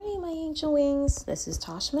Angel Wings. This is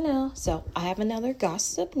Tosh Manel. So I have another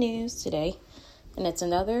gossip news today, and it's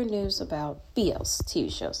another news about BL's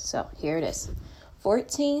TV shows. So here it is.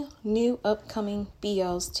 14 new upcoming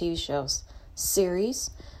BL's TV shows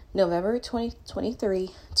series, November 2023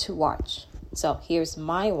 to watch. So here's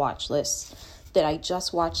my watch list that I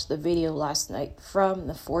just watched the video last night from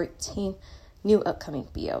the 14 new upcoming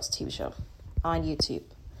BL's TV show on YouTube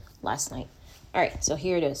last night. All right, so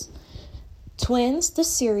here it is. Twins, the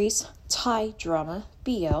series, Thai drama,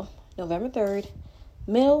 BL, November 3rd.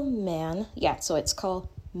 Middleman, so it's called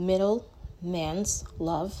Middleman's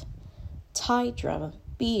Love, Thai drama,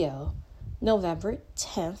 BL, November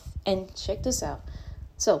 10th. And check this out.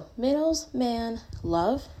 So, Middleman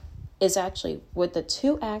Love is actually with the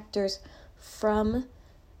two actors from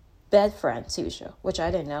Bed Friend TV show, which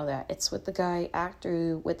I didn't know that. It's with the guy,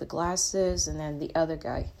 actor with the glasses, and then the other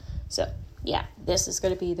guy. So, yeah, this is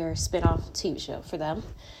going to be their spin-off TV show for them.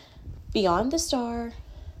 Beyond the Star,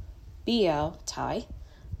 BL, Thai,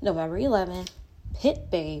 November 11th. Hit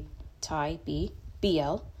Babe, Thai,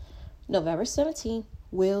 BL, November 17th.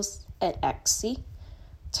 Wheels at XC,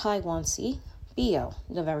 Taiwan C, BL,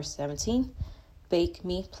 November 17th. Bake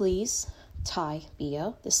Me Please, Thai, BL,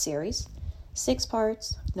 the series. 6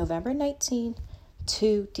 parts, November 19th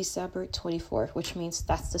to December 24th, which means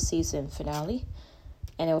that's the season finale.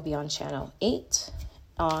 And it will be on channel 8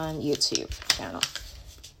 on YouTube channel.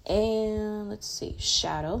 And let's see,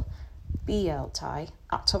 Shadow, BL Thai,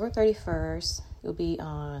 October 31st. It will be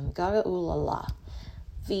on Gaga Ulala,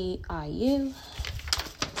 VIU.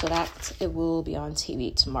 So that it will be on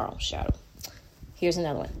TV tomorrow, Shadow. Here's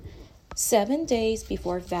another one. 7 Days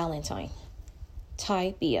Before Valentine,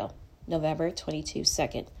 Thai BL, November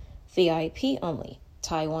 22nd. VIP only,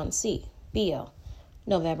 Taiwan C, BL,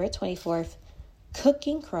 November 24th.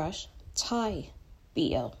 Cooking Crush, Thai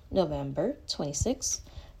BL, November 26th.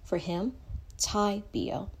 For Him, Thai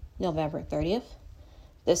BL, November 30th.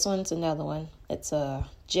 This one's another one. It's a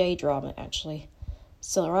J drama, actually.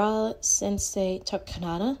 Sora Sensei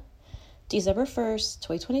Takanana, December 1st,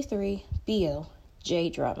 2023. BL, J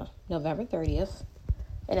drama, November 30th.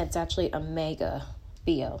 And it's actually a mega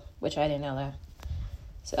BL, which I didn't know that.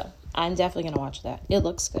 So I'm definitely going to watch that. It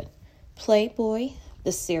looks good. Playboy,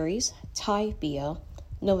 the series, Thai BL,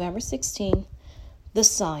 November 16th. The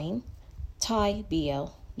Sign, Thai BL,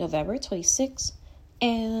 November 26th.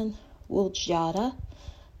 And Wuljada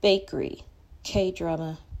Bakery,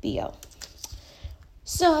 K-drama BL.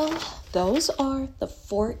 So those are the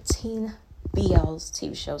 14 BL's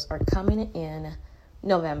TV shows are coming in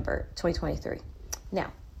November 2023.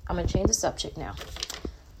 Now, I'm going to change the subject now.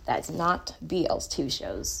 That's not BL's TV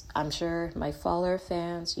shows. I'm sure my follower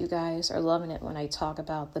fans, you guys are loving it when I talk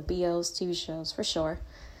about the BL's TV shows for sure.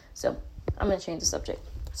 So I'm going to change the subject.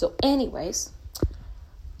 So anyways,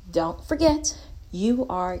 don't forget, you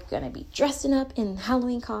are going to be dressing up in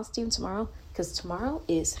Halloween costume tomorrow because tomorrow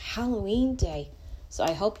is Halloween day. So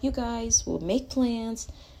I hope you guys will make plans,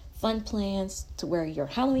 fun plans to wear your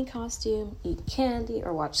Halloween costume, eat candy,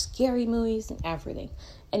 or watch scary movies and everything.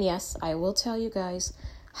 And yes, I will tell you guys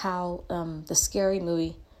how the scary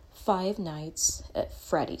movie Five Nights at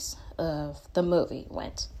Freddy's of the movie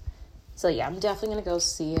went. So yeah, I'm definitely going to go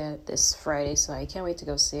see it this Friday, so I can't wait to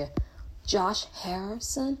go see it. Josh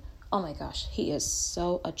Harrison, oh my gosh, he is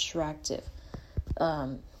so attractive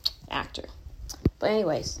actor. But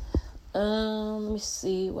anyways, let me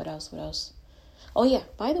see, what else? Oh yeah,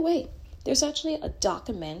 by the way, there's actually a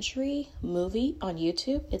documentary movie on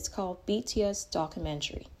YouTube. It's called BTS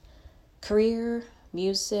Documentary. Career,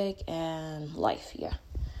 music, and life, yeah.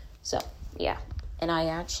 So, yeah. And I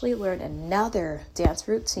actually learned another dance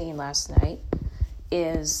routine last night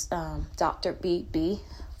is Dr. BB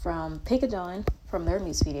from Picadon, from their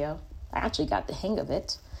music video. I actually got the hang of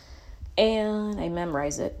it, and I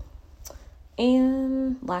memorized it.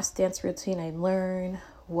 And last dance routine I learned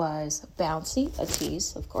was Bouncy, a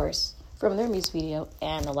tease, of course, from their music video.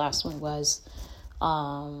 And the last one was,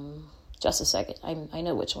 just a second, I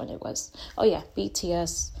know which one it was. Oh yeah,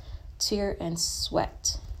 BTS, Tear and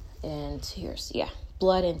Sweat. And tears, yeah,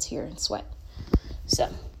 blood and tear and sweat. So,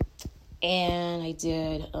 and I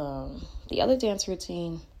did the other dance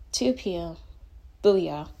routine, 2 p.m,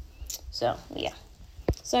 Booyah. So, yeah.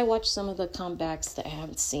 So I watched some of the comebacks that I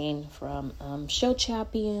haven't seen from Show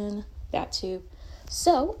Champion, that too.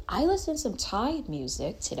 So I listened to some Thai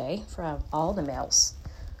music today from all the males.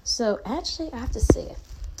 So actually I have to say,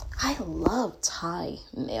 I love Thai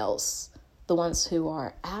males. The ones who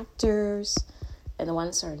are actors and the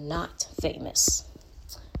ones who are not famous.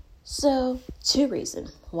 So 2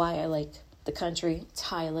 reasons why I like the country,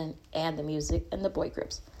 Thailand, and the music and the boy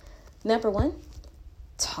groups. Number 1,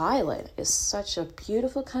 Thailand is such a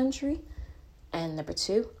beautiful country. And number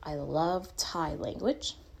 2, I love Thai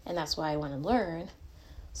language. And that's why I want to learn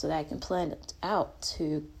so that I can plan it out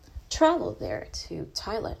to travel there to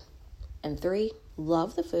Thailand. And 3,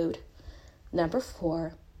 love the food. Number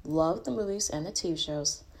 4, love the movies and the TV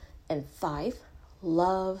shows. And 5,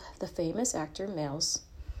 love the famous actor males.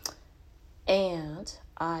 And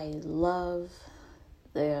I love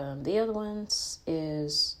the other ones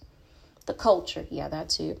is the culture. Yeah, that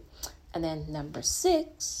too. And then number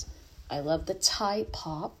 6, I love the Thai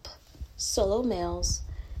pop, solo males.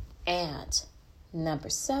 And number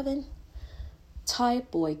 7, Thai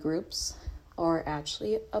boy groups, or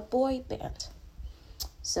actually a boy band.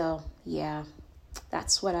 So yeah,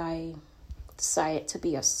 that's what I decided to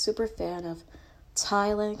be a super fan of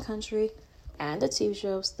Thailand country and the TV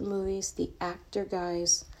shows, the movies, the actor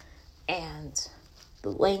guys, and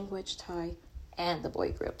the language Thai, and the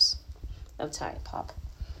boy groups of Thai pop.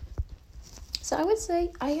 So I would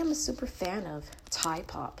say I am a super fan of Thai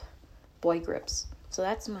pop, boy groups. So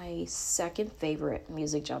that's my second favorite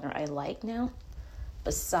music genre I like now,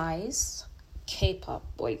 besides K-pop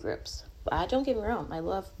boy groups. But don't get me wrong, I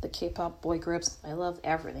love the K-pop boy groups. I love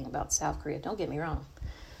everything about South Korea. Don't get me wrong.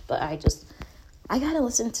 But I gotta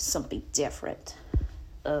listen to something different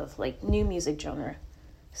of like new music genre.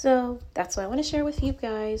 So that's what I want to share with you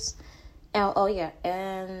guys. Oh yeah,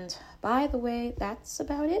 and by the way, that's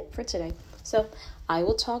about it for today. So I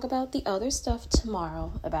will talk about the other stuff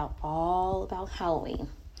tomorrow, about Halloween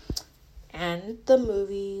and the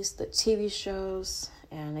movies, the TV shows,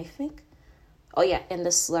 and I think, and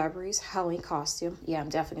the celebrities' Halloween costume. Yeah, I'm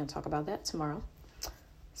definitely going to talk about that tomorrow.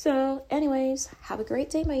 So anyways, have a great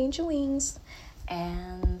day, my angel wings,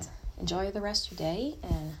 and enjoy the rest of your day,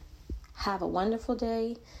 and have a wonderful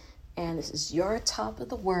day. And this is your top of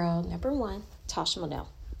the world, number 1, Tasha Monell.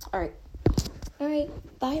 All right.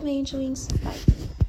 Bye, my angel wings. Bye.